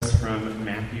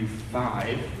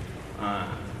5.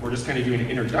 We're just kind of doing an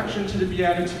introduction to the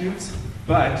Beatitudes,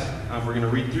 but we're going to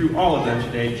read through all of them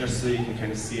today just so you can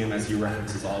kind of see them as he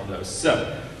references all of those.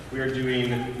 So we are doing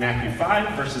Matthew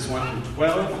 5, verses 1 through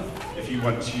 12. If you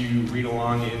want to read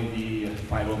along in the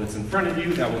Bible that's in front of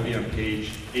you, that will be on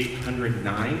page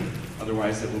 809.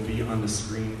 Otherwise, it will be on the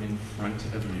screen in front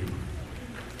of you.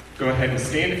 Go ahead and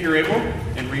stand if you're able,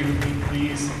 and read with me,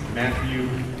 please, Matthew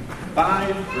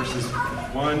 5, verses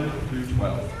 1 through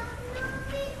 12.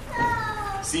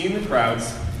 Seeing the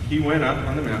crowds, he went up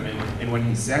on the mountain, and when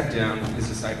he sat down, his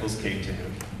disciples came to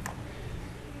him.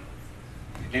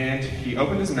 And he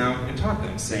opened his mouth and taught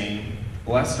them, saying,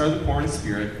 "Blessed are the poor in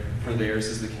spirit, for theirs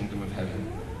is the kingdom of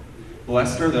heaven.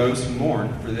 Blessed are those who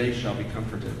mourn, for they shall be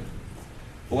comforted.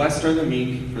 Blessed are the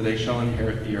meek, for they shall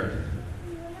inherit the earth.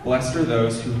 Blessed are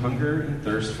those who hunger and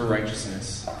thirst for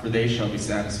righteousness, for they shall be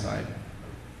satisfied.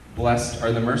 Blessed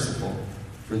are the merciful,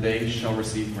 for they shall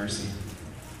receive mercy.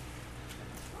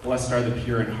 Blessed are the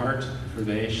pure in heart, for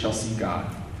they shall see God.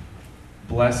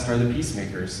 Blessed are the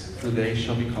peacemakers, for they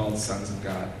shall be called sons of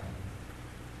God.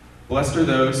 Blessed are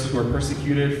those who are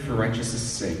persecuted for righteousness'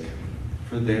 sake,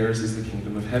 for theirs is the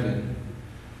kingdom of heaven.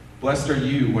 Blessed are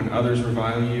you when others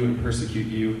revile you and persecute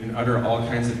you and utter all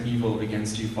kinds of evil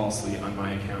against you falsely on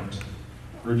my account.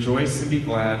 Rejoice and be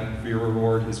glad, for your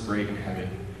reward is great in heaven.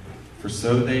 For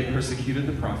so they persecuted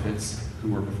the prophets who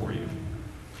were before you."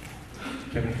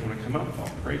 Kevin, if you want to come up,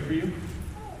 I'll pray for you.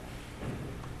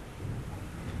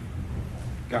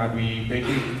 God, we thank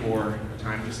you for a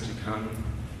time just to come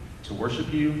to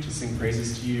worship you, to sing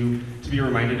praises to you, to be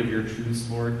reminded of your truths,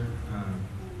 Lord.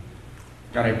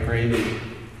 God, I pray that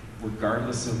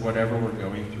regardless of whatever we're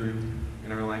going through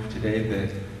in our life today,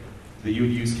 that you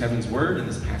would use Kevin's word in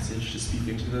this passage to speak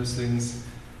into those things.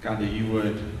 God, that you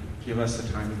would give us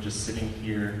a time of just sitting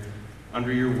here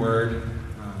under your word.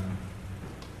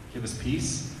 Give us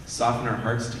peace, soften our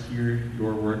hearts to hear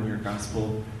your word and your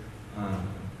gospel.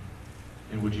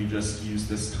 And would you just use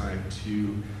this time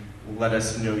to let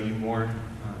us know you more,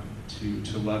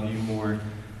 to love you more,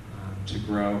 to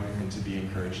grow, and to be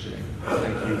encouraged today.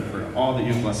 Thank you for all that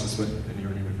you've blessed us with. In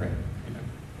your name we pray. Amen.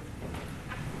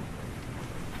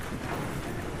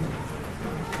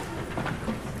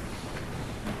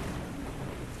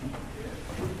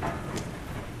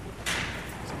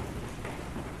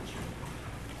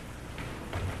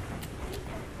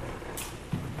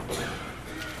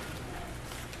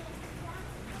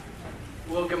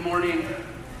 Well, good morning,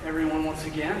 everyone, once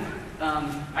again.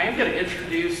 I am going to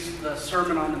introduce the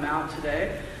Sermon on the Mount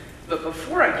today, but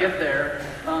before I get there,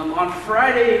 on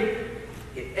Friday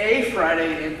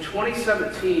in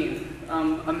 2017,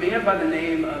 a man by the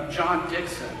name of John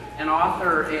Dickson, an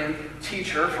author and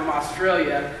teacher from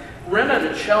Australia,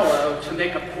 rented a cello to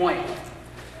make a point.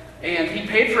 And he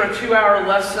paid for a 2-hour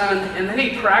lesson, and then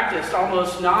he practiced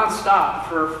almost nonstop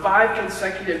for 5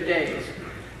 consecutive days.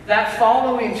 That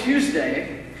following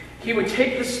Tuesday, he would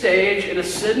take the stage in a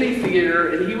Sydney theater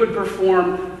and he would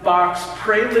perform Bach's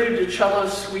Prelude to Cello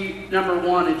Suite No.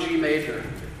 1 in G major.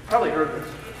 Probably heard this.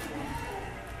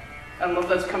 I don't know if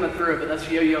that's coming through, but that's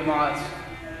Yo-Yo Ma's.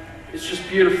 It's just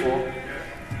beautiful.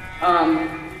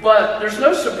 But there's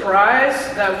no surprise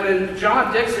that when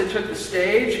John Dickson took the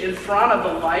stage in front of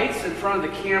the lights, in front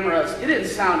of the cameras, it didn't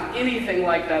sound anything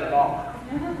like that at all.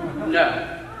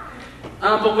 No.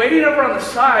 But waiting over on the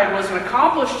side was an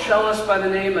accomplished cellist by the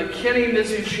name of Kenny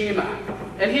Mizushima,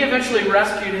 and he eventually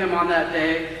rescued him on that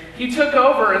day. He took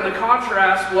over, and the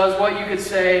contrast was what you could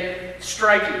say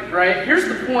striking, right? Here's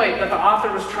the point that the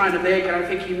author was trying to make, and I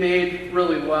think he made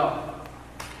really well.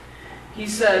 He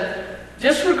said,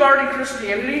 disregarding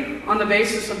Christianity on the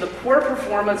basis of the poor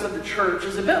performance of the church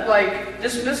is a bit like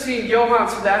dismissing Johann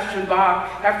Sebastian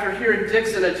Bach after hearing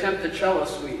Dickson attempt the cello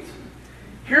suite.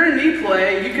 Hearing me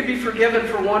play, you could be forgiven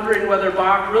for wondering whether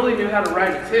Bach really knew how to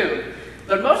write a tune.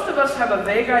 But most of us have a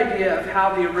vague idea of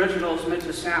how the original is meant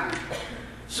to sound.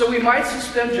 So we might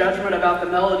suspend judgment about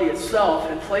the melody itself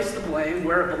and place the blame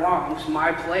where it belongs,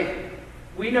 my playing.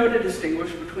 We know to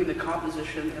distinguish between the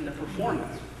composition and the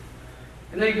performance.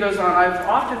 And then he goes on, I've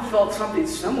often felt something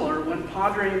similar when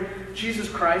pondering Jesus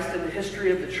Christ and the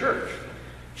history of the church.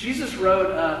 Jesus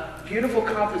wrote a beautiful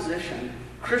composition.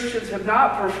 Christians have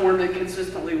not performed it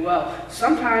consistently well.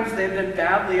 Sometimes they've been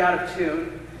badly out of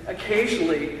tune.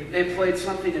 Occasionally, they've played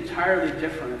something entirely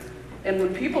different. And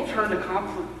when people turn to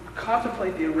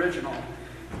contemplate the original,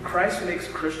 Christ makes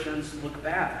Christians look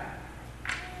bad.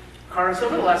 Carlos,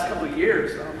 over the last couple of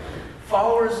years,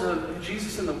 followers of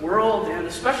Jesus in the world, and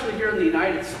especially here in the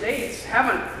United States,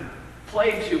 haven't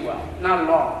played too well. Not at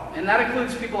all. And that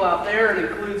includes people out there.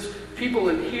 It includes people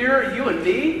in here, you and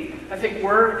me. I think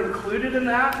we're included in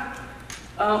that.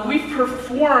 We've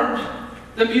performed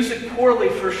the music poorly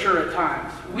for sure at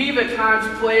times. We've at times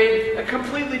played a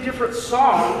completely different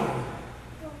song,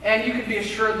 and you can be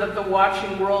assured that the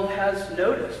watching world has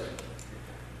noticed.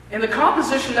 And the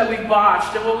composition that we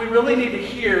botched and what we really need to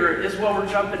hear is what we're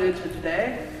jumping into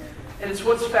today. And it's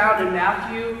what's found in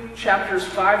Matthew chapters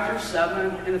 5 through 7,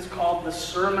 and it's called the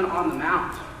Sermon on the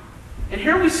Mount. And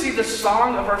here we see the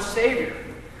song of our Savior.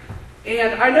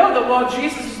 And I know that while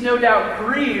Jesus is no doubt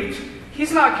grieved,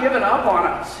 he's not given up on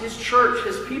us, his church,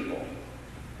 his people.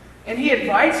 And he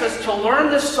invites us to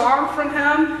learn this song from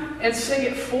him and sing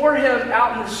it for him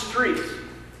out in the streets.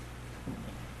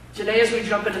 Today, as we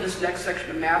jump into this next section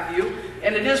of Matthew,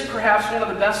 and it is perhaps one of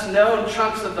the best known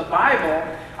chunks of the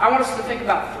Bible, I want us to think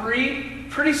about three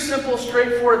pretty simple,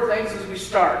 straightforward things as we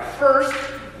start. First,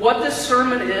 what this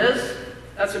sermon is.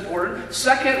 That's important.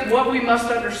 Second, what we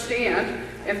must understand.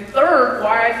 And third,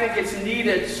 why I think it's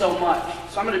needed so much.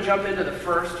 So I'm going to jump into the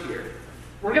first here.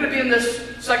 We're going to be in this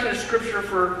section of Scripture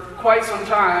for quite some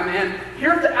time. And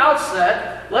here at the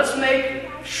outset, let's make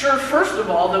sure, first of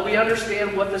all, that we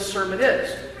understand what this sermon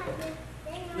is.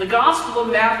 The Gospel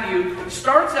of Matthew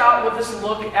starts out with this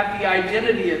look at the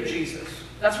identity of Jesus.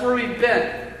 That's where we've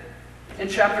been in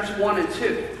chapters 1 and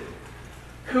 2.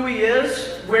 Who he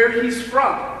is, where he's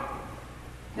from.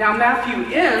 Now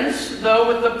Matthew ends, though,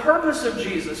 with the purpose of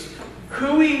Jesus.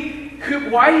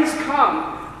 Why he's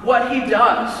come, what he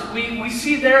does. We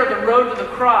see there the road to the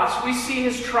cross. We see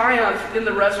his triumph in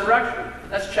the resurrection.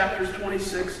 That's chapters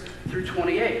 26 through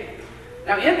 28.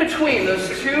 Now in between those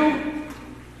two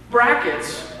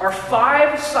brackets are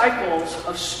 5 cycles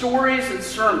of stories and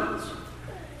sermons.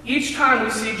 Each time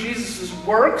we see Jesus'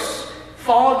 works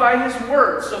followed by his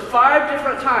words. So 5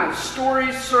 different times,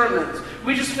 stories, sermons.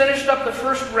 We just finished up the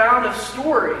first round of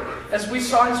story as we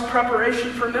saw his preparation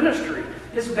for ministry,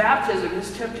 his baptism,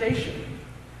 his temptation.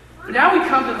 But now we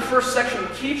come to the first section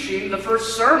of teaching, the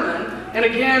first sermon, and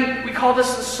again, we call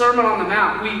this the Sermon on the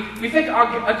Mount. We think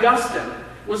Augustine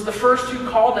was the first who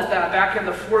called it that back in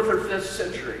the 4th or 5th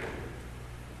century.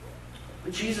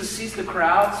 When Jesus sees the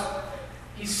crowds,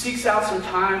 he seeks out some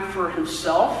time for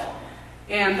himself,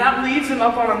 and that leads him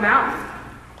up on a mountain,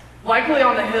 likely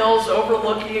on the hills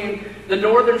overlooking the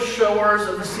northern shores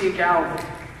of the Sea of Galilee.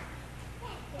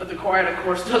 But the quiet, of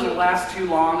course, doesn't last too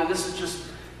long, and this is just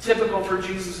typical for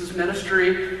Jesus'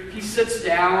 ministry. He sits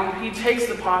down, he takes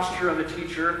the posture of a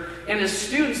teacher, and his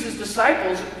students, his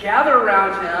disciples, gather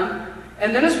around him.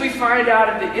 And then as we find out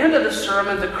at the end of the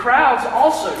sermon, the crowds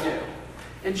also do.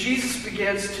 And Jesus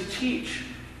begins to teach.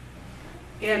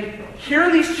 And here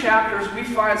in these chapters, we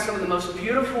find some of the most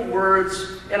beautiful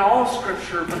words in all of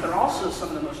Scripture, but they're also some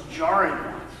of the most jarring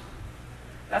ones.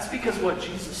 That's because what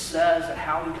Jesus says and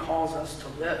how he calls us to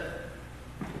live.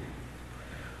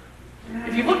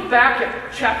 If you look back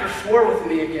at chapter 4 with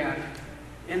me again,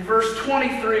 in verse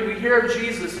 23, we hear of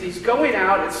Jesus, and he's going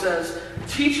out, it says,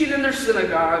 teaching in their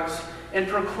synagogues and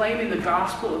proclaiming the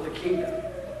gospel of the kingdom.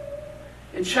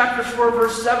 In chapter 4,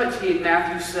 verse 17,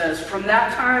 Matthew says, from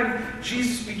that time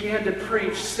Jesus began to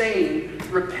preach, saying,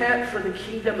 repent, for the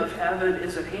kingdom of heaven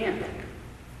is at hand.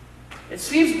 It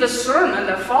seems the sermon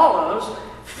that follows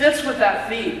fits with that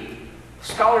theme.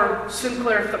 Scholar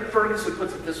Sinclair Ferguson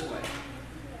puts it this way.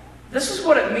 This is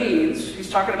what it means, he's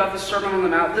talking about the Sermon on the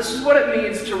Mount, this is what it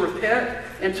means to repent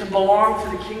and to belong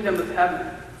to the kingdom of heaven.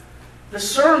 The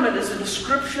sermon is a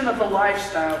description of the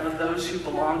lifestyle of those who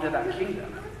belong to that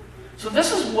kingdom. So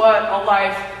this is what a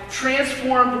life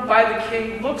transformed by the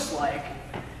King looks like.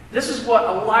 This is what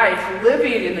a life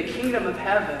living in the kingdom of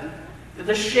heaven,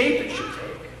 the shape it should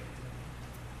take.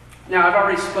 Now, I've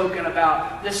already spoken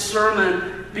about this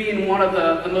sermon being one of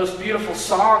the most beautiful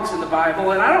songs in the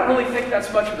Bible, and I don't really think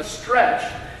that's much of a stretch.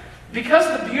 Because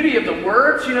of the beauty of the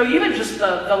words, even just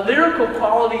the lyrical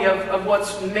quality of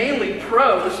what's mainly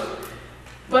prose,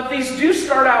 but these do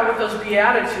start out with those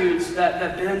Beatitudes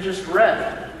that Ben just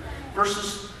read.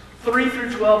 Verses 3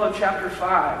 through 12 of chapter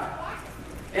 5.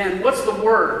 And what's the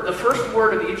word? The first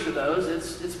word of each of those,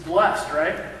 it's blessed,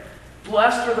 right?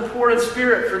 Blessed are the poor in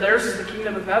spirit, for theirs is the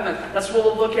kingdom of heaven. That's what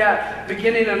we'll look at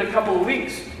beginning in a couple of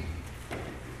weeks.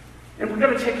 And we're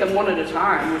going to take them one at a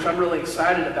time, which I'm really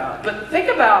excited about. But think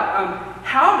about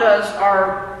how does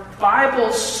our Bible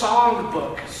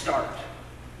songbook start?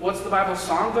 What's the Bible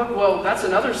songbook? Well, that's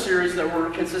another series that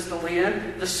we're consistently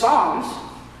in. The Psalms.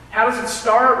 How does it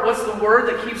start? What's the word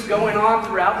that keeps going on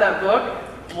throughout that book?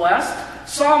 Blessed.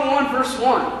 Psalm 1, verse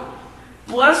 1.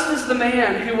 Blessed is the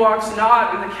man who walks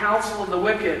not in the counsel of the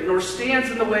wicked, nor stands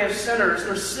in the way of sinners,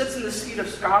 nor sits in the seat of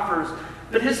scoffers.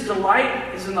 But his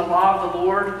delight is in the law of the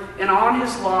Lord, and on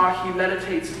his law he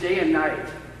meditates day and night.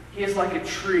 He is like a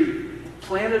tree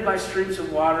planted by streams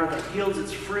of water that yields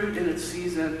its fruit in its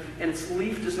season, and its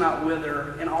leaf does not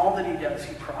wither, and all that he does,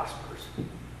 he prospers.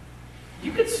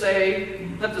 You could say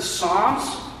that the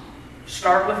Psalms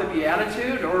start with a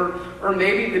beatitude, or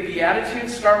maybe the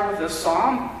Beatitudes start with a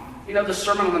psalm. You know, the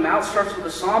Sermon on the Mount starts with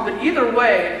a psalm, but either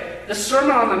way, the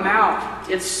Sermon on the Mount,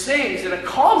 it sings and it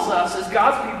calls us as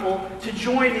God's people to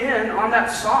join in on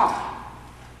that psalm.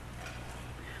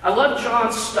 I love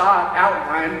John Stott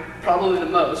outline probably the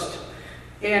most,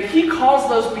 and he calls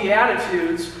those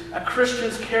Beatitudes a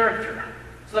Christian's character.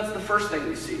 So that's the first thing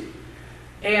we see.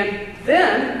 And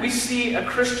then we see a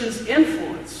Christian's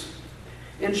influence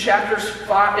in chapter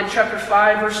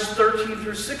 5, verses 13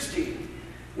 through 16,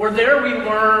 where there we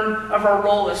learn of our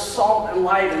role as salt and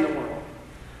light in the world.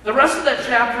 The rest of that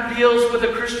chapter deals with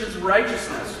a Christian's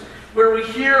righteousness, where we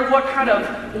hear what kind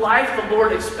of life the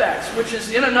Lord expects, which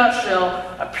is, in a nutshell,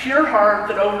 a pure heart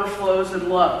that overflows in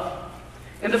love.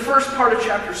 In the first part of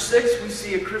chapter 6, we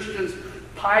see a Christian's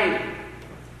piety.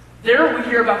 There we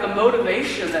hear about the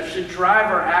motivation that should drive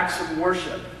our acts of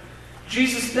worship.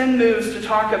 Jesus then moves to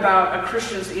talk about a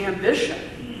Christian's ambition.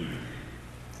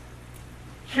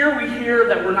 Here we hear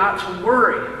that we're not to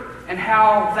worry, and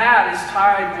how that is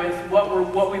tied with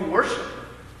what we worship.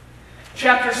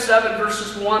 Chapter 7,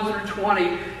 verses 1 through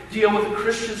 20 deal with a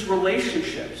Christian's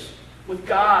relationships with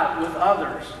God, with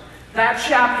others. That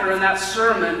chapter and that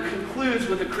sermon concludes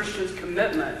with a Christian's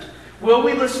commitment. Will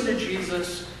we listen to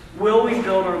Jesus? Will we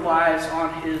build our lives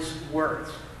on his words?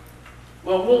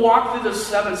 Well, we'll walk through those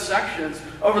 7 sections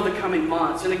over the coming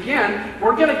months. And again,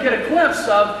 we're going to get a glimpse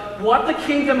of what the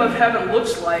kingdom of heaven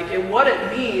looks like and what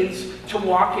it means to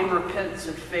walk in repentance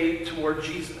and faith toward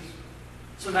Jesus.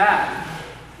 So that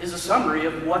is a summary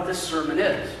of what this sermon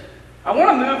is. I want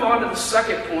to move on to the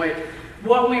second point,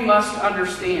 what we must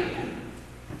understand.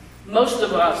 Most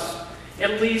of us,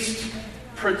 at least,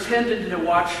 pretended to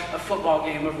watch a football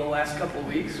game over the last couple of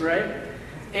weeks, right?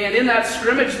 And in that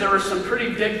scrimmage, there were some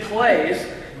pretty big plays.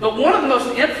 But one of the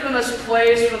most infamous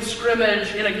plays from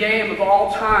scrimmage in a game of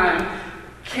all time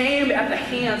came at the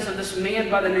hands of this man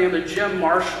by the name of Jim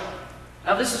Marshall.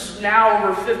 Now, this is now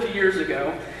over 50 years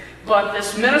ago. But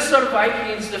this Minnesota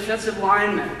Vikings defensive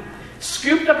lineman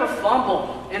scooped up a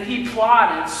fumble, and he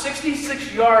plodded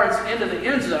 66 yards into the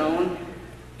end zone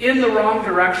in the wrong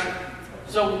direction.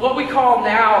 So what we call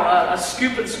now a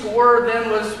scoop and score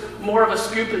then was more of a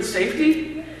scoop and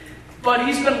safety. But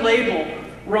he's been labeled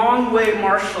wrong way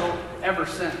Marshall ever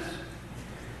since.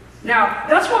 Now,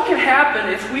 that's what can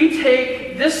happen if we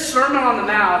take this Sermon on the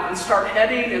Mount and start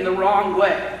heading in the wrong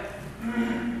way.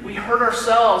 We hurt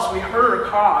ourselves, we hurt our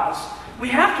cause. We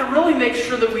have to really make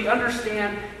sure that we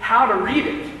understand how to read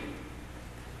it,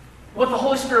 what the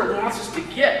Holy Spirit wants us to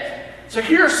get. So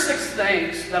here are 6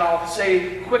 things that I'll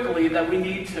say quickly that we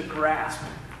need to grasp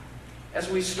as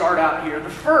we start out here. The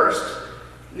first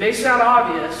may sound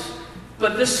obvious,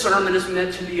 but this sermon is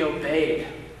meant to be obeyed.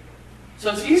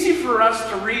 So it's easy for us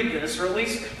to read this, or at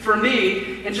least for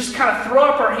me, and just kind of throw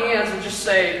up our hands and just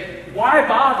say, why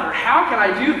bother? How can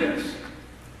I do this?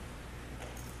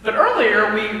 But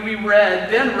earlier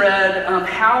Ben read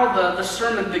how the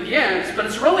sermon begins, but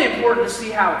it's really important to see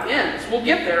how it ends. We'll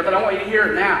get there, but I want you to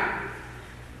hear it now.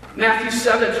 Matthew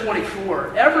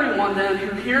 7:24. Everyone then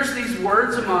who hears these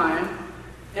words of mine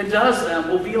and does them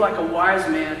will be like a wise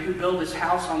man who built his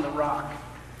house on the rock.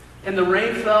 And the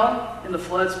rain fell, and the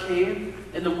floods came,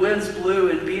 and the winds blew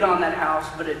and beat on that house,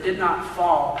 but it did not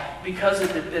fall, because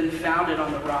it had been founded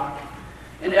on the rock.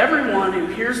 And everyone who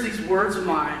hears these words of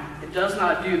mine and does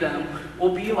not do them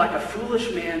will be like a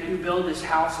foolish man who built his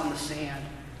house on the sand.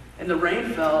 And the rain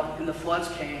fell, and the floods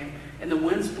came, and the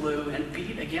winds blew and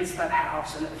beat against that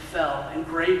house, and it fell, and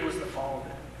great was the fall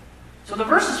of it. So the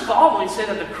verses following say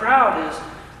that the crowd is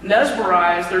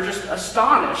mesmerized, they're just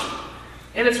astonished.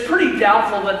 And it's pretty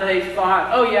doubtful that they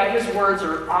thought, oh yeah, his words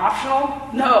are optional.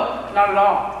 No, not at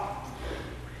all.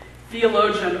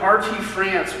 Theologian R.T.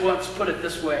 France once put it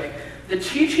this way: the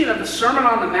teaching of the Sermon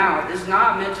on the Mount is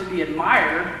not meant to be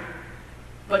admired,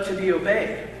 but to be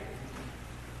obeyed.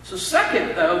 So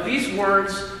second, though, these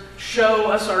words show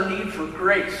us our need for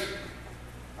grace.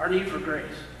 Our need for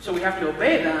grace. So we have to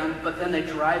obey them, but then they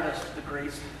drive us to the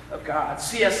grace of God.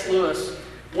 C.S. Lewis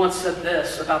once said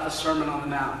this about the Sermon on the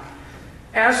Mount.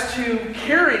 As to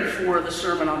caring for the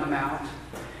Sermon on the Mount,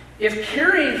 if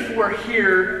caring for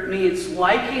here means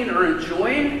liking or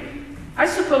enjoying, I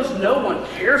suppose no one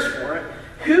cares for it.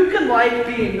 Who can like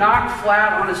being knocked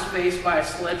flat on his face by a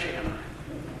sledgehammer?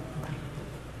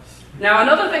 Now,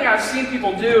 another thing I've seen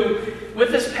people do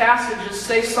with this passage is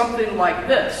say something like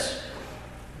this: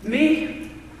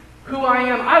 me, who I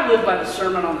am, I live by the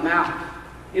Sermon on the Mount.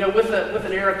 with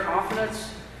an air of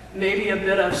confidence, maybe a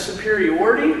bit of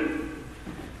superiority.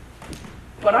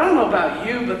 But I don't know about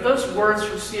you, but those words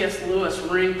from C.S. Lewis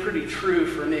ring pretty true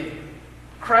for me.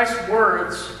 Christ's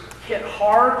words hit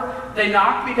hard, they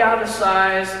knock me down to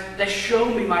size, they show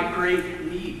me my great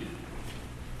need.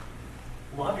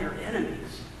 Love your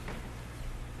enemies.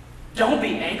 Don't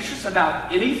be anxious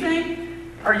about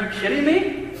anything? Are you kidding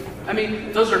me? I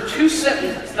mean, those are 2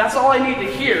 sentences. That's all I need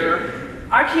to hear.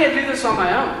 I can't do this on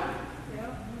my own.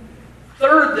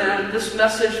 Third, then, this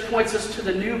message points us to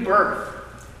the new birth.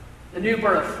 The new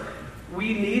birth.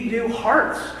 We need new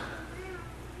hearts.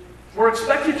 We're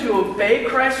expected to obey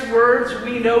Christ's words.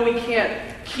 We know we can't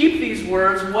keep these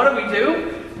words. What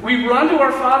do? We run to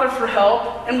our Father for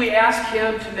help, and we ask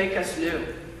Him to make us new.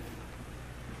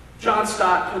 John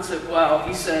Stott puts it well.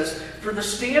 He says, "For the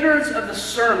standards of the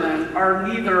sermon are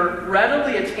neither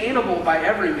readily attainable by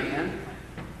every man,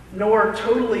 nor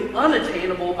totally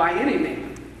unattainable by any man.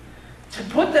 To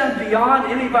put them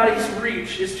beyond anybody's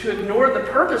reach is to ignore the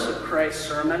purpose of Christ's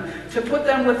sermon. To put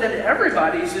them within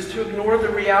everybody's is to ignore the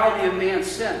reality of man's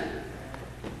sin.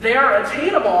 They are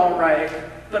attainable, all right,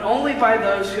 but only by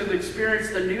those who have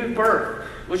experienced the new birth,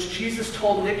 which Jesus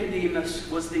told Nicodemus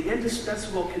was the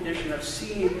indispensable condition of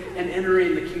seeing and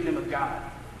entering the kingdom of God."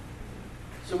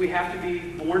 So we have to be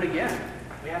born again.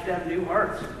 We have to have new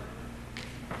hearts.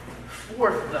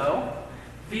 Fourth, though,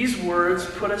 these words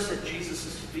put us at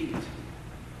Jesus' feet.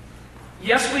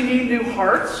 Yes, we need new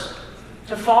hearts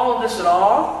to follow this at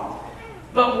all,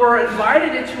 but we're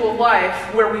invited into a life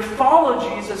where we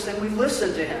follow Jesus and we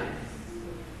listen to Him.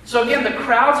 So again, the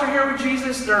crowds are here with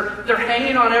Jesus. They're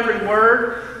hanging on every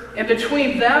word. And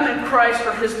between them and Christ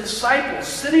are His disciples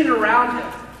sitting around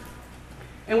Him.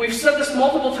 And we've said this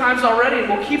multiple times already, and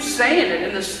we'll keep saying it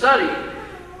in this study.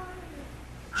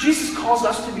 Jesus calls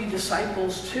us to be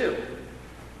disciples too.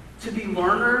 To be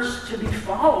learners, to be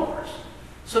followers.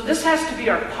 So this has to be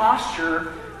our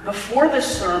posture before this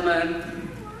sermon,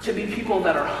 to be people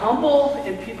that are humble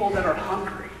and people that are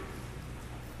hungry.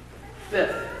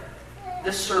 Fifth,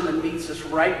 this sermon meets us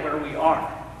right where we are.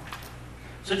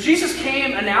 So Jesus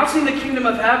came announcing the kingdom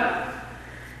of heaven.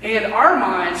 And our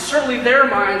minds, certainly their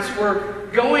minds, were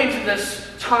going to this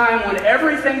time when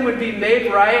everything would be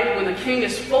made right, when the king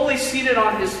is fully seated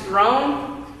on his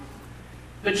throne.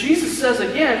 But Jesus says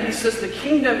again, He says the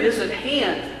kingdom is at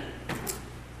hand.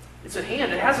 It's at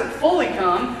hand. It hasn't fully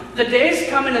come. The day's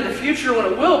coming in the future when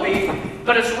it will be,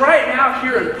 but it's right now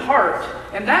here in part.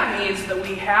 And that means that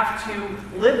we have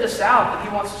to live this out, that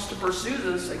He wants us to pursue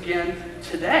this again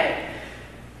today.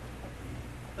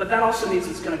 But that also means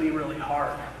it's going to be really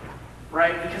hard,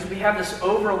 right? Because we have this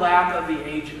overlap of the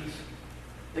ages.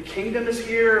 The kingdom is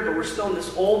here, but we're still in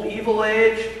this old evil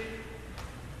age.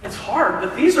 It's hard,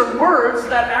 but these are words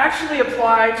that actually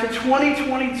apply to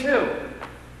 2022.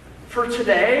 For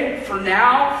today, for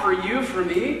now, for you, for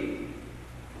me.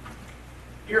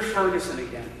 Here's Ferguson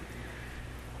again.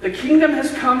 The kingdom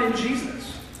has come in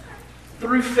Jesus.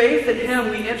 Through faith in Him,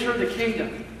 we enter the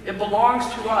kingdom. It belongs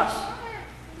to us.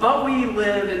 But we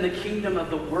live in the kingdom of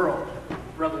the world.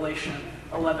 Revelation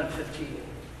 11:15.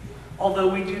 Although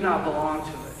we do not belong to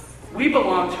it. We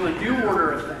belong to a new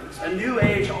order of things, a new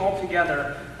age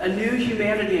altogether, a new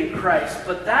humanity in Christ.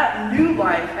 But that new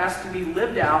life has to be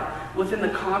lived out within the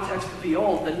context of the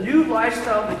old. The new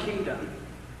lifestyle of the kingdom,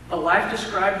 the life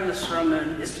described in the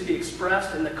sermon, is to be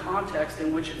expressed in the context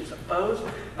in which it is opposed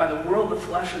by the world, the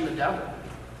flesh, and the devil.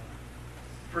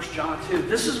 1 John 2.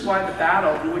 This is why the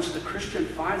battle in which the Christian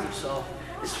finds himself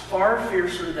is far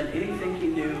fiercer than anything he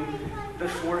knew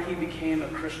before he became a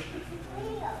Christian.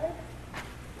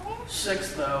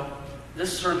 Sixth, though,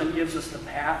 this sermon gives us the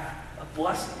path of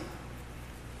blessing.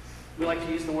 We like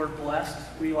to use the word blessed.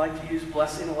 We like to use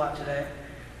blessing a lot today.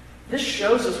 This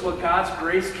shows us what God's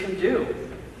grace can do.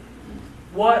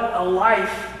 What a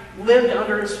life lived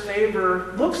under His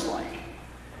favor looks like.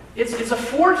 It's a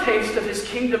foretaste of His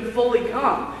kingdom fully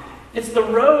come. It's the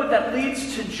road that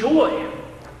leads to joy.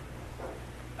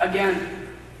 Again,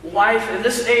 life in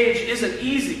this age isn't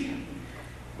easy.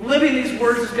 Living these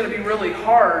words is going to be really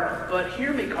hard, but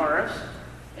hear me, Karis,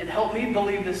 and help me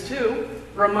believe this too.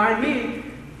 Remind me,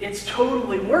 it's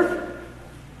totally worth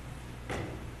it.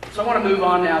 So I want to move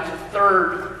on now to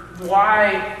third,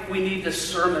 why we need this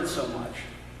sermon so much.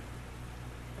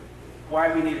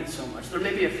 Why we need it so much. There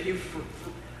may be a few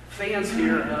fans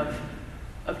here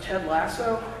of Ted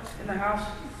Lasso in the house.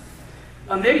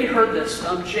 Maybe you heard this.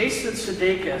 Jason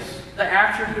Sudeikis, the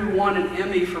actor who won an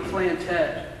Emmy for playing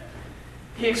Ted,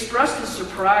 he expressed his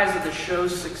surprise at the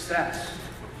show's success.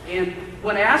 And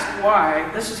when asked why,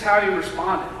 this is how he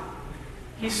responded.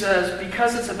 He says,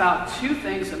 because it's about two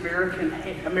things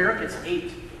Americans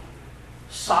hate: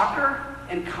 soccer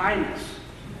and kindness.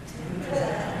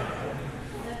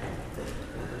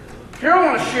 Here I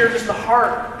want to share just the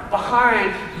heart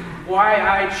behind why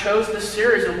I chose this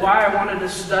series and why I wanted to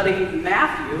study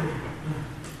Matthew.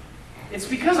 It's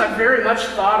because I very much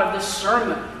thought of this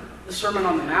sermon, the Sermon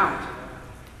on the Mount,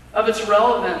 of its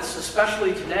relevance,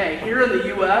 especially today. Here in the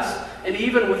U.S. and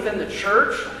even within the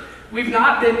church, we've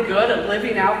not been good at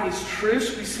living out these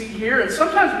truths we see here, and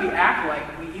sometimes we act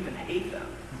like we even hate them.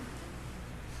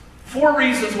 4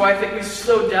 reasons why I think we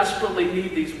so desperately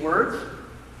need these words.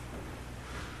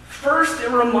 First, it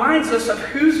reminds us of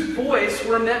whose voice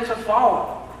we're meant to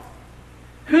follow.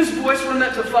 Whose voice we're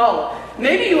meant to follow.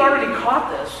 Maybe you already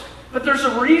caught this, but there's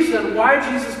a reason why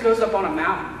Jesus goes up on a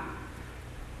mountain.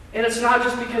 And it's not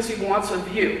just because he wants a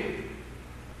view.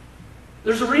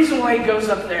 There's a reason why he goes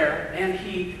up there and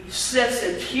he sits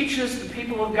and teaches the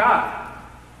people of God.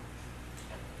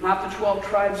 Not the 12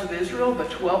 tribes of Israel,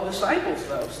 but 12 disciples,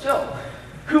 though, still.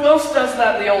 Who else does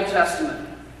that in the Old Testament?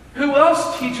 Who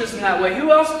else teaches in that way?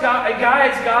 Who else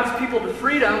guides God's people to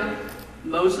freedom?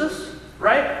 Moses,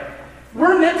 right?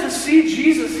 We're meant to see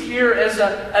Jesus here as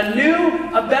a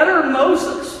new, a better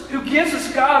Moses who gives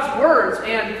us God's words.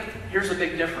 And here's a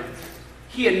big difference.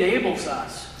 He enables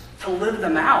us to live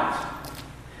them out.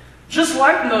 Just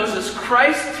like Moses,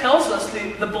 Christ tells us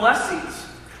the blessings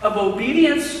of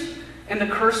obedience and the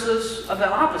curses of the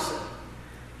opposite.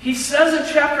 He says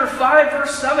in chapter 5,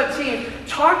 verse 17,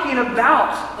 talking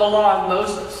about the law of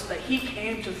Moses, that he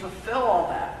came to fulfill all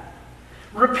that.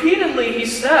 Repeatedly he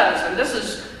says, and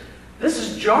this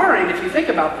is jarring if you think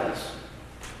about this.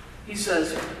 He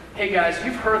says, hey guys,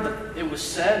 you've heard that it was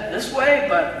said this way,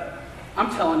 but I'm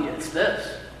telling you it's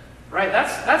this. Right?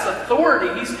 That's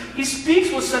authority. He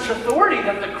speaks with such authority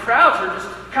that the crowds are just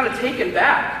kind of taken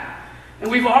back. And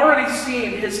we've already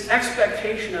seen his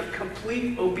expectation of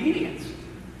complete obedience.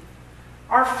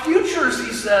 Our futures,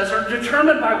 he says, are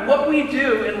determined by what we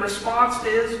do in response to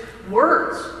his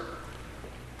words.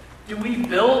 Do we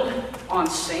build on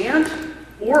sand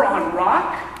or on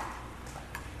rock?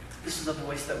 This is the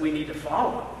voice that we need to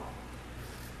follow.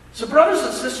 So brothers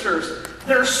and sisters,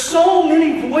 there are so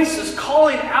many voices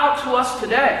calling out to us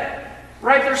today.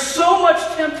 Right? There's so much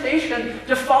temptation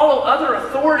to follow other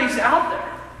authorities out there.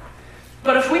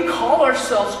 But if we call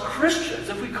ourselves Christians,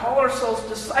 if we call ourselves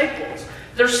disciples,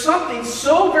 there's something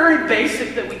so very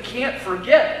basic that we can't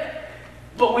forget.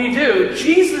 But we do.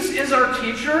 Jesus is our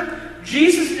teacher.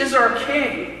 Jesus is our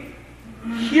king.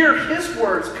 Hear his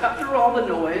words, cut through all the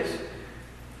noise,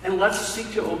 and let's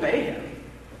seek to obey him.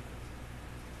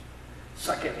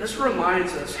 Second, this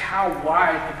reminds us how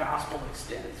wide the gospel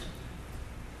extends.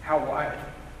 How wide.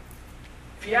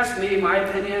 If you ask me my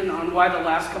opinion on why the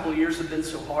last couple of years have been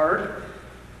so hard,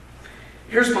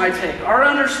 here's my take. Our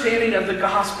understanding of the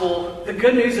gospel, the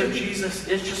good news of Jesus,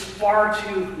 is just far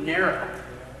too narrow.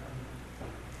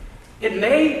 It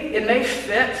may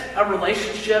fit a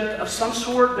relationship of some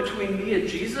sort between me and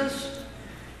Jesus.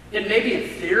 It maybe in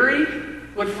theory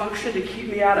would function to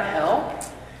keep me out of hell.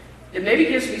 It maybe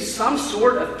gives me some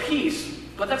sort of peace,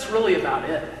 but that's really about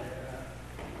it.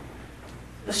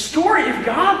 The story of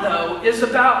God, though, is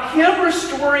about him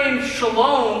restoring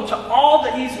shalom to all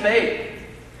that he's made.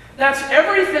 That's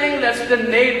everything that's been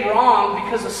made wrong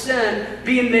because of sin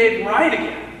being made right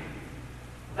again.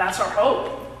 That's our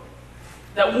hope.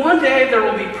 That one day there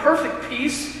will be perfect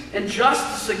peace and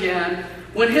justice again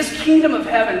when his kingdom of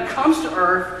heaven comes to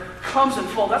earth, comes in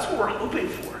full. That's what we're hoping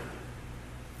for.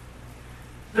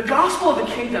 The gospel of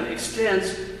the kingdom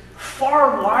extends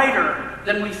far wider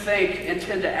than we think and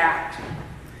tend to act.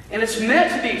 And it's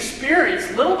meant to be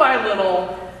experienced little by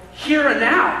little, here and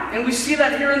now. And we see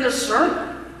that here in this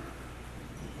sermon.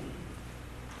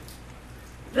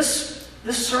 This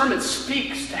sermon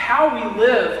speaks to how we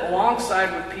live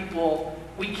alongside with people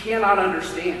we cannot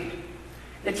understand.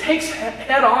 It takes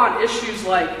head on issues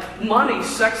like money,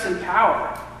 sex, and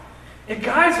power. It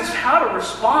guides us how to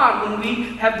respond when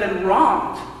we have been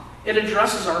wronged. It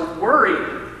addresses our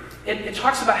worry. It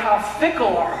talks about how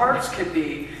fickle our hearts can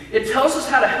be. It tells us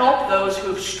how to help those who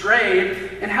have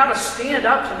strayed and how to stand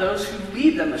up to those who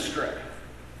lead them astray.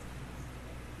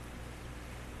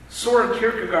 Soren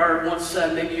Kierkegaard once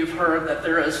said, maybe you've heard, that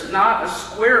there is not a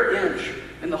square inch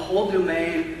in the whole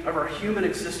domain of our human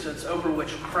existence over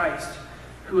which Christ,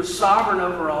 who is sovereign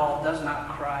over all, does not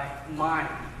cry, mine.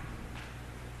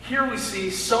 Here we see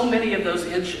so many of those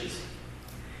inches.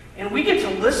 And we get to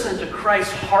listen to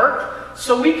Christ's heart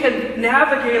so we can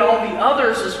navigate all the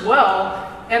others as well.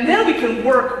 And then we can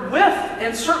work with,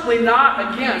 and certainly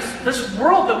not against, this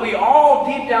world that we all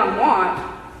deep down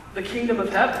want, the kingdom of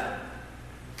heaven.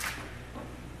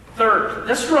 Third,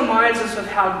 this reminds us of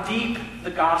how deep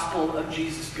the gospel of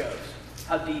Jesus goes.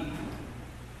 How deep.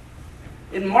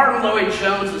 In Martin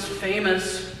Lloyd-Jones'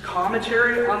 famous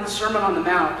commentary on the Sermon on the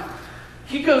Mount,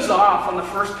 he goes off on the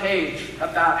first page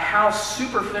about how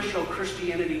superficial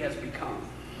Christianity has become.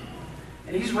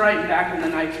 And he's writing back in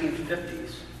the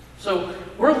 1950s. So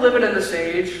we're living in this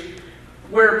age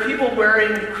where people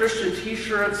wearing Christian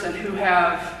t-shirts and who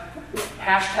have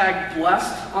hashtag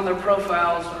blessed on their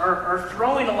profiles are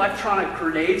throwing electronic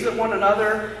grenades at one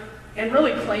another and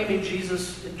really claiming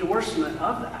Jesus' endorsement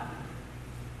of that.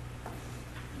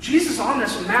 Jesus on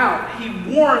this mount,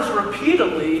 he warns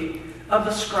repeatedly of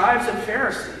the scribes and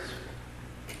Pharisees.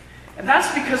 And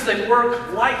that's because they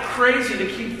work like crazy to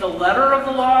keep the letter of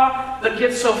the law, but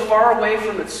get so far away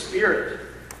from its spirit.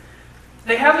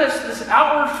 They have this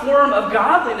outward form of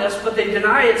godliness, but they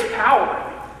deny its power.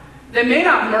 They may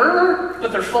not murder,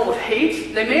 but they're full of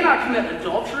hate. They may not commit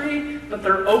adultery, but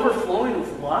they're overflowing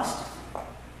with lust.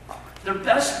 Their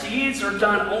best deeds are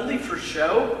done only for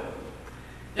show.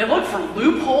 They look for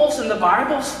loopholes in the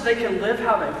Bible so they can live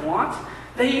how they want.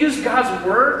 They use God's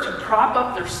word to prop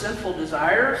up their sinful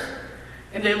desires.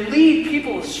 And they lead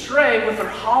people astray with their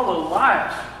hollow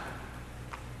lives.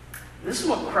 This is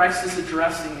what Christ is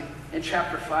addressing in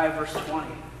chapter 5, verse 20.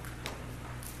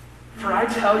 For I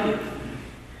tell you,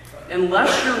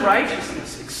 unless your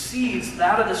righteousness exceeds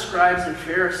that of the scribes and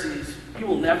Pharisees, you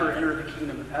will never enter the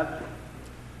kingdom of heaven.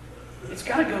 It's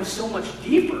got to go so much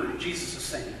deeper, Jesus is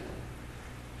saying.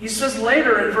 He says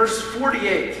later in verse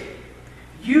 48,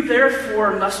 you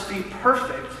therefore must be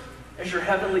perfect as your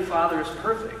heavenly Father is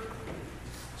perfect.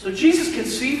 So Jesus can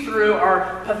see through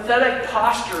our pathetic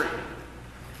posturing.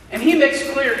 And he makes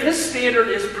clear his standard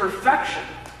is perfection.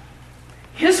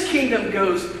 His kingdom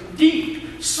goes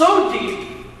deep, so deep,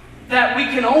 that we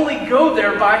can only go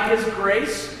there by his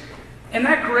grace. And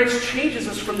that grace changes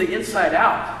us from the inside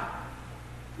out.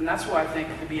 And that's why I think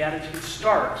the Beatitudes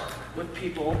start with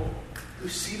people who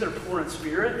see they're poor in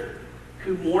spirit,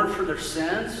 who mourn for their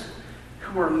sins,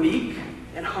 who are meek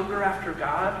and hunger after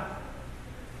God,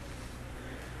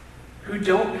 who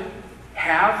don't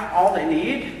have all they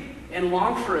need and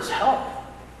long for his help.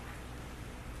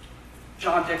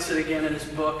 John Dixon, again, in his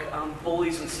book,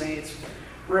 Bullies and Saints,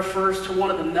 refers to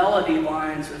one of the melody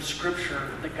lines of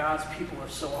Scripture that God's people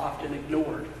have so often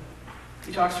ignored.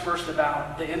 He talks first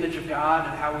about the image of God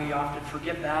and how we often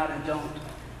forget that and don't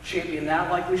champion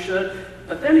that like we should.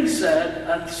 But then he said,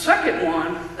 the second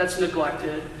one that's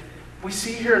neglected, we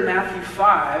see here in Matthew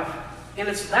 5, and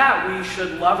it's that we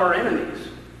should love our enemies.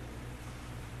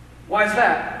 Why is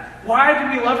that?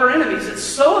 Why do we love our enemies? It's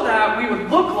so that we would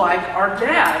look like our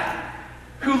dad,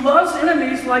 who loves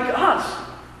enemies like us.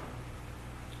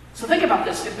 So think about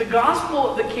this. If the gospel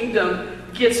of the kingdom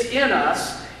gets in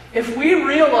us, if we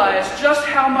realize just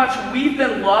how much we've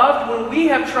been loved when we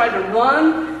have tried to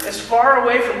run as far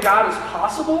away from God as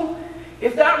possible,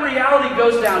 if that reality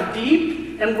goes down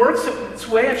deep and works its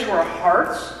way into our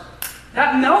hearts,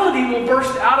 that melody will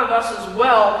burst out of us as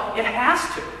well. It has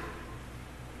to.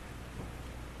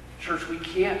 Church, we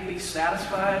can't be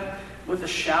satisfied with a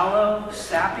shallow,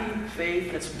 sappy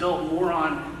faith that's built more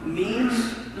on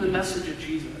means than the message of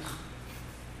Jesus.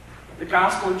 The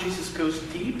gospel of Jesus goes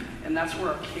deep, and that's where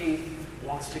our King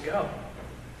wants to go.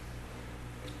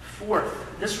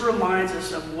 Fourth, this reminds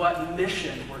us of what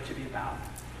mission we're to be about.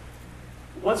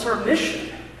 What's our mission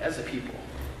as a people?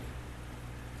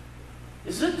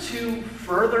 Is it to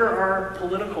further our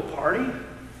political party?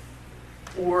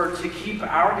 Or to keep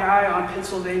our guy on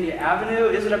Pennsylvania Avenue?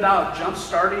 Is it about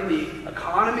jump-starting the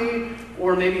economy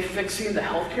or maybe fixing the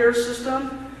healthcare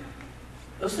system?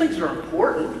 Those things are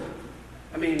important.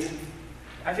 I mean,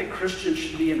 I think Christians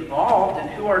should be involved, and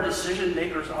who our decision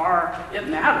makers are, it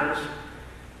matters.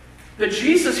 But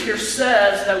Jesus here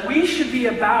says that we should be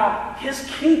about his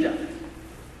kingdom.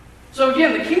 So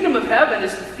again, the kingdom of heaven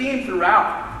is the theme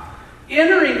throughout.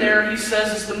 Entering there, he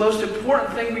says, is the most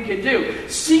important thing we can do.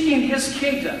 Seeking his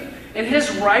kingdom and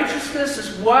his righteousness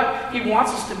is what he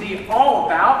wants us to be all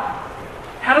about.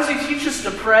 How does he teach us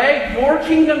to pray? Your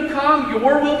kingdom come,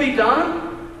 your will be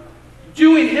done.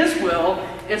 Doing his will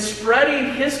and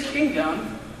spreading his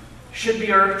kingdom should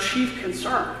be our chief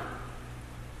concern.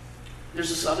 There's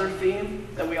this other theme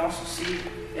that we also see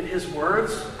in his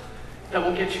words that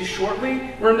we'll get to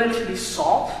shortly. We're meant to be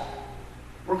salt.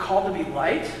 We're called to be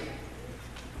light.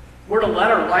 We're to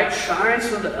let our light shine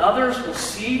so that others will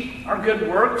see our good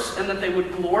works and that they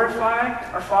would glorify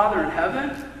our Father in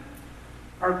heaven.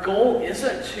 Our goal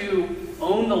isn't to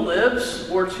own the libs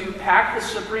or to pack the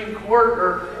Supreme Court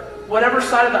or whatever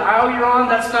side of the aisle you're on,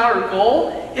 that's not our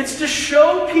goal. It's to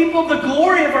show people the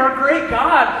glory of our great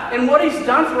God and what He's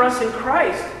done for us in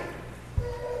Christ.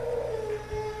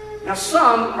 Now,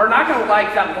 some are not going to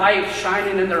like that light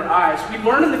shining in their eyes. We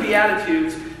learn in the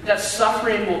Beatitudes that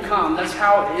suffering will come. That's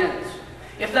how it ends.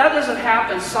 If that doesn't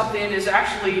happen, something is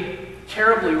actually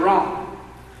terribly wrong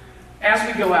as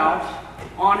we go out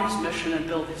on His mission and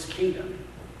build His kingdom.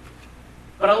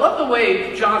 But I love the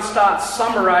way John Stott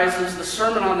summarizes the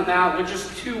Sermon on the Mount with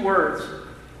just 2 words.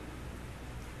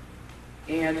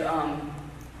 And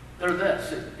they're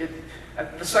this.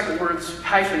 The second word's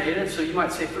hyphenated, so you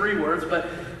might say 3 words, but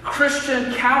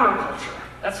Christian counterculture.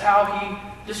 That's how he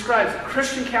describes it,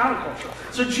 Christian counterculture.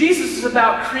 So Jesus is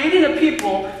about creating a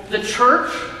people, the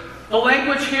church, the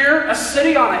language here, a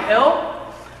city on a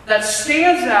hill that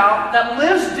stands out, that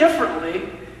lives differently,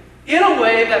 in a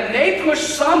way that may push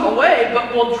some away,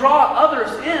 but will draw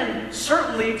others in,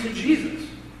 certainly to Jesus.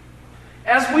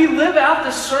 As we live out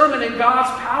this sermon in God's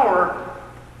power,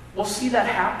 we'll see that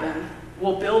happen.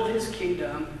 We'll build His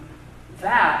kingdom.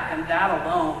 That and that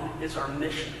alone is our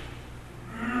mission.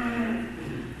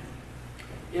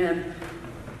 In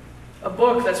a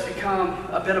book that's become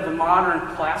a bit of a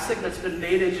modern classic that's been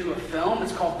made into a film,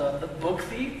 it's called The Book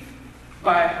Thief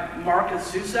by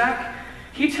Marcus Zusak.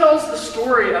 He tells the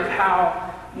story of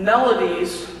how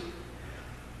melodies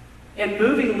and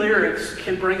moving lyrics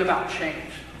can bring about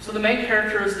change. So the main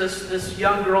character is this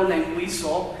young girl named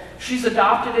Liesel. She's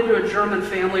adopted into a German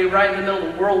family right in the middle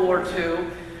of World War II.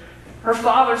 Her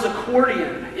father's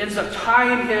accordion ends up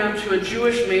tying him to a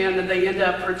Jewish man that they end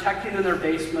up protecting in their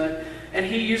basement, and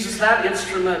he uses that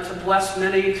instrument to bless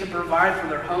many, to provide for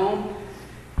their home.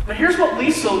 But here's what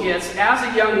Liesel gets as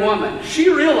a young woman. She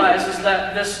realizes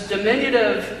that this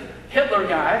diminutive Hitler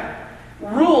guy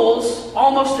rules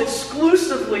almost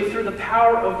exclusively through the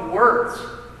power of words.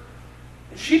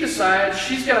 And she decides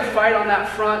she's going to fight on that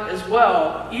front as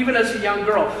well, even as a young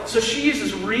girl. So she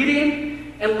uses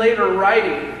reading and later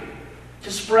writing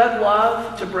to spread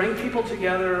love, to bring people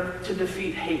together, to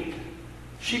defeat hate.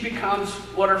 She becomes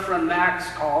what her friend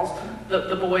Max calls,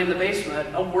 the boy in the basement,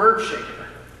 a word shaker.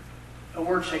 A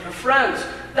word shaker. Friends,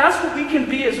 that's what we can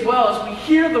be as well as we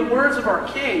hear the words of our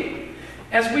King.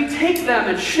 As we take them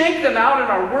and shake them out in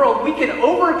our world, we can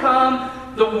overcome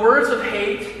the words of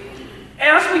hate.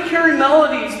 As we carry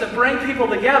melodies that bring people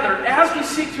together, as we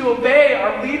seek to obey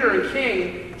our leader and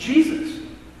King, Jesus.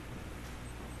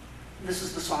 This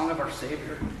is the song of our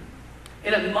Savior.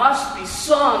 And it must be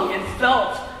sung and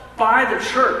felt by the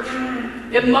church.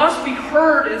 It must be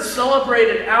heard and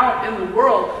celebrated out in the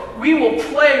world. We will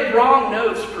play wrong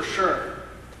notes for sure.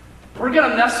 We're going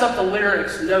to mess up the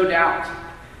lyrics, no doubt.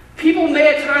 People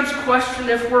may at times question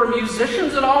if we're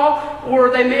musicians at all, or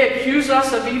they may accuse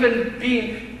us of even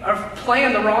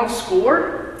playing the wrong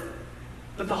score.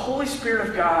 But the Holy Spirit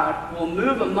of God will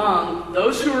move among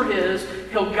those who are His.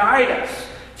 He'll guide us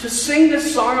to sing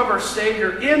this song of our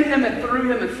Savior in Him and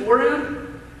through Him and for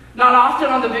Him. Not often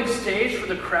on the big stage for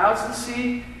the crowds to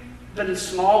see, but in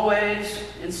small ways,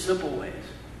 in simple ways.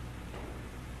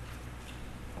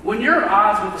 When you're at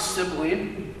odds with a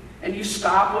sibling and you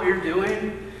stop what you're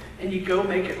doing and you go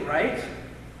make it right,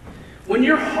 when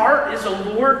your heart is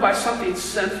allured by something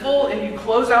sinful and you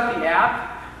close out the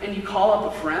app and you call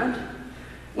up a friend,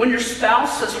 when your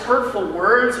spouse says hurtful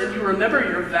words and you remember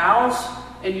your vows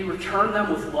and you return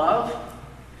them with love,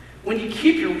 when you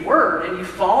keep your word and you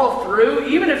follow through,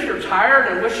 even if you're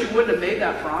tired and wish you wouldn't have made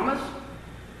that promise,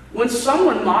 when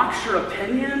someone mocks your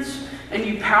opinions and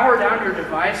you power down your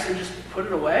device and just put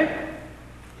it away,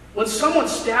 when someone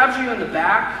stabs you in the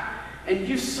back and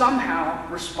you somehow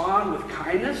respond with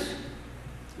kindness,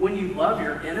 when you love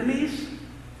your enemies,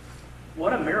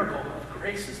 what a miracle of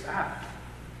grace is that?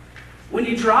 When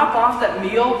you drop off that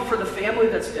meal for the family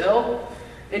that's ill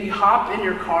and you hop in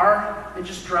your car and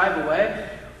just drive away,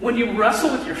 when you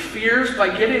wrestle with your fears by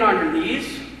getting on your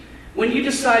knees, when you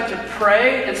decide to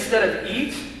pray instead of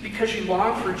eat because you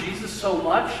long for Jesus so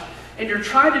much, and you're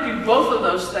trying to do both of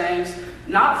those things,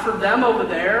 not for them over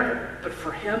there, but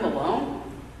for Him alone.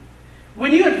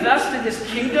 When you invest in His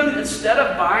kingdom instead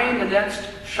of buying the next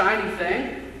shiny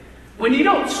thing, when you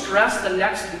don't stress the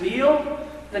next meal,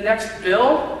 the next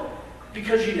bill,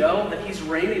 because you know that He's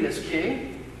reigning as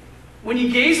King, when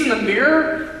you gaze in the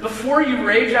mirror before you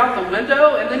rage out the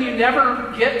window and then you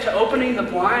never get to opening the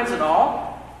blinds at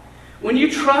all, when you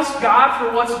trust God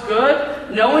for what's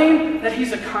good, knowing that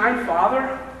He's a kind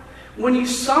Father, when you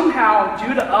somehow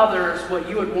do to others what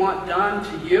you would want done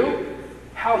to you,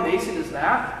 how amazing is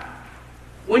that?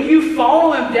 When you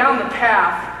follow Him down the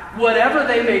path, whatever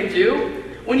they may do,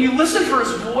 when you listen for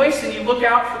His voice and you look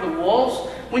out for the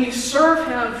wolves, when you serve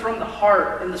him from the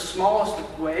heart in the smallest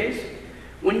of ways,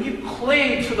 when you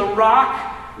cling to the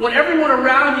rock, when everyone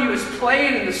around you is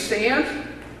playing in the sand,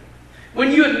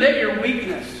 when you admit your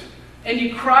weakness and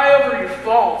you cry over your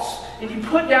faults and you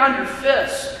put down your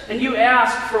fists and you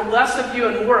ask for less of you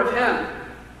and more of him,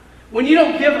 when you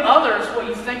don't give others what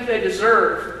you think they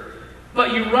deserve,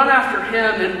 but you run after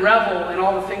him and revel in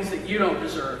all the things that you don't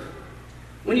deserve,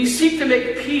 when you seek to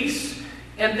make peace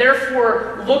and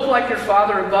therefore look like your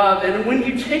Father above, and when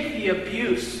you take the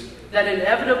abuse that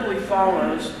inevitably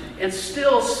follows and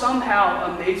still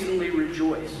somehow amazingly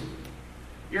rejoice,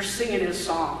 you're singing his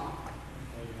song.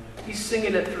 He's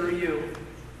singing it through you.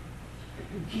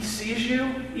 He sees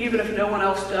you, even if no one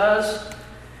else does,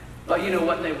 but you know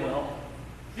what? They will.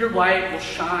 Your light will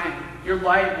shine. Your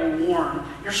light will warm.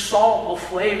 Your salt will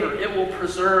flavor. It will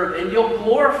preserve. And you'll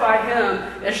glorify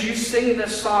him as you sing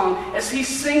this song, as he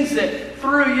sings it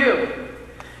through you.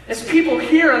 As people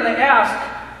hear and they ask,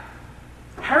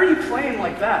 how are you playing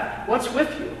like that? What's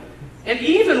with you? And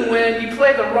even when you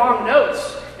play the wrong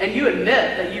notes and you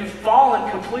admit that you've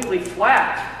fallen completely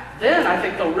flat, then I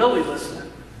think they'll really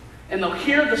listen. And they'll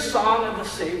hear the song of the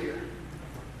Savior.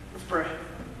 Let's pray.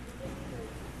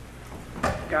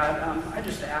 God, I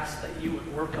just ask that you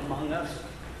would work among us,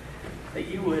 that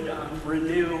you would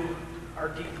renew our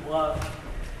deep love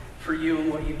for you and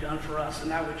what you've done for us,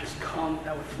 and that would just come,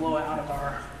 that would flow out of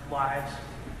our lives.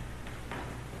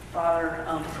 Father,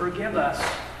 forgive us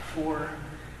for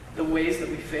the ways that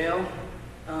we fail,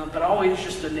 but always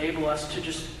just enable us to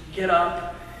just get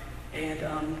up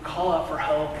and call out for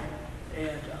help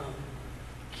and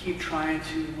keep trying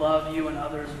to love you and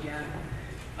others again.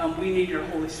 We need your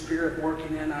Holy Spirit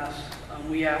working in us.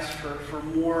 We ask for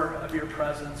more of your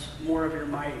presence, more of your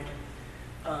might.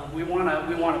 We want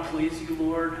to please you,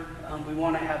 Lord. We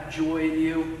want to have joy in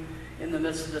you in the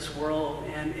midst of this world,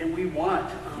 and we want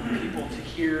people to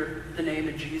hear the name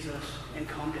of Jesus and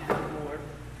come to him, Lord.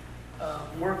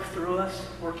 Work through us,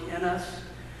 work in us.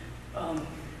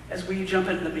 As we jump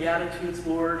into the Beatitudes,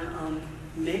 Lord,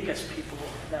 make us people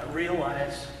that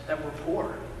realize that we're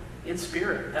poor in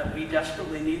spirit, that we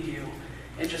desperately need you,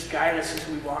 and just guide us as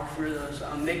we walk through those.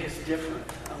 Make us different.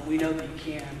 We know that you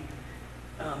can.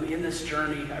 In this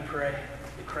journey, I pray.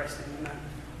 In Christ's name, amen.